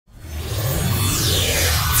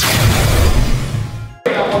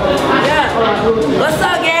What's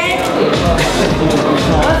up, gang?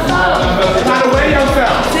 What's up? By the way,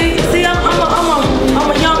 yourself. See, I'm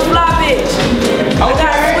a young fly bitch. I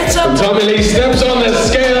gotta switch up. Tommie Lee steps on the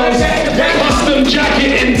scales, custom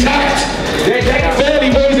jacket intact, barely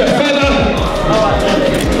weighs a feather.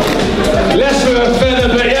 Less of a feather,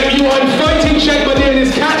 but yeah, you are in fighting shape, my dear, in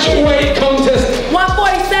this catch weight contest.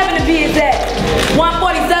 147 to be exact.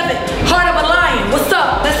 147. Heart of a lion. What's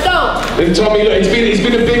up? Let's go. And Tommie, look, it's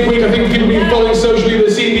been a big week. I think people have been following socially,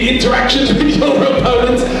 they've seen the interactions with your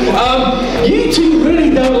opponents. You two really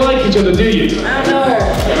don't like each other, do you? I don't know her.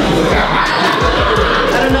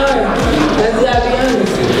 I don't know her. Let's gotta be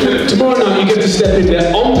honest. Tomorrow night you get to step in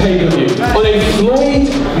there on pay-per-view on a Floyd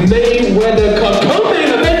Mayweather card. Co-main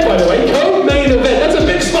event, by the way. Co-main event. That's a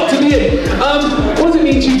big spot to be in. What does it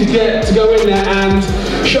mean to you to go in there and,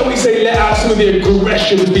 shall we say, let out some of the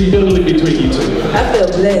aggression that's been building between you two? I feel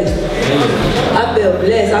blessed. I feel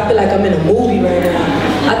blessed. I feel like I'm in a movie right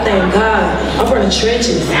now. I thank God. I'm from the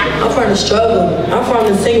trenches. I'm from the struggle. I'm from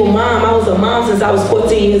the single mom. I was a mom since I was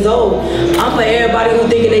 14 years old. I'm for everybody who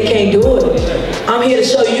thinking they can't do it. I'm here to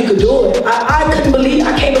show you could do it. I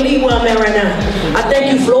can't believe where I'm at right now. I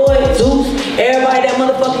thank you, Floyd, Zeus, everybody that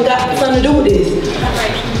motherfucking got something to do with this.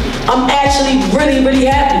 I'm actually really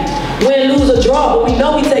happy. Win, lose, or draw, but we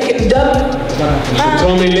know we taking the W.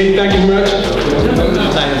 Tommie Lee, thank you very much.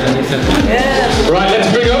 Yeah. Right, let's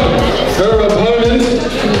bring up her opponent.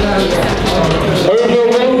 Over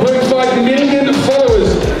 1.5 million followers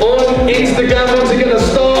on Instagram. Once again, a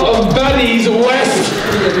star of Baddies West.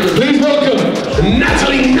 Please welcome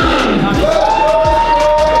Natalie Nunn.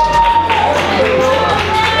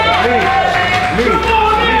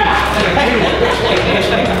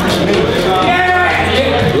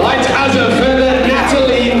 Light as a feather,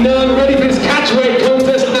 Natalie Nunn, ready for this catch weight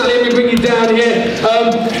contest. Natalie, let me bring you down here.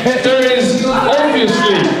 There is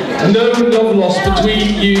obviously no love lost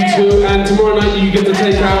between you two, and tomorrow night you get to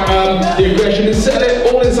take out the aggression and set it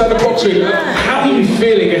all inside the box ring. How are you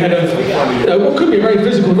feeling ahead of what could be a very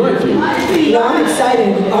physical night for you? You know, I'm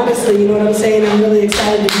excited, honestly, you know what I'm saying? I'm really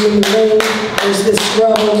excited to be in the ring. There's this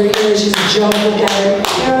scrub over here, she's a joke, look at her.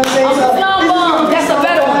 You know what I'm saying? I'm a slum bomb, that's a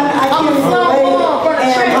better one. I can't even wait.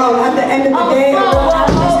 And at the end of the day, I'm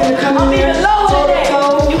gonna come in there, toe to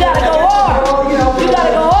toe. You gotta go hard. You know, You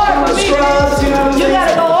gotta go hard for me. scrubs, you know what I'm saying? You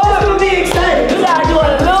gotta go hard. It's gonna be exciting. You gotta do it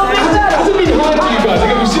a little bit better. Has it been hard for you guys?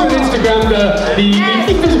 Like, we've seen on Instagram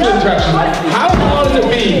the physical interaction. How hard has it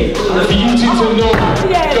been for you two to not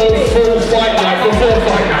go full fight night before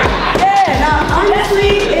fight night? Yeah. Now,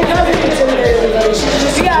 honestly, it doesn't intimidate anybody. She's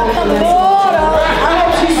just You gotta come forward. I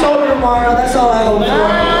hope she's sober tomorrow. That's all I hope for.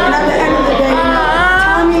 And at the end of the day, you know,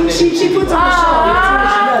 Tommie, she puts on the show. That's what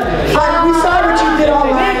she does. We saw what you did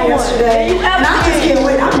online yesterday, and I just can't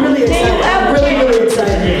wait.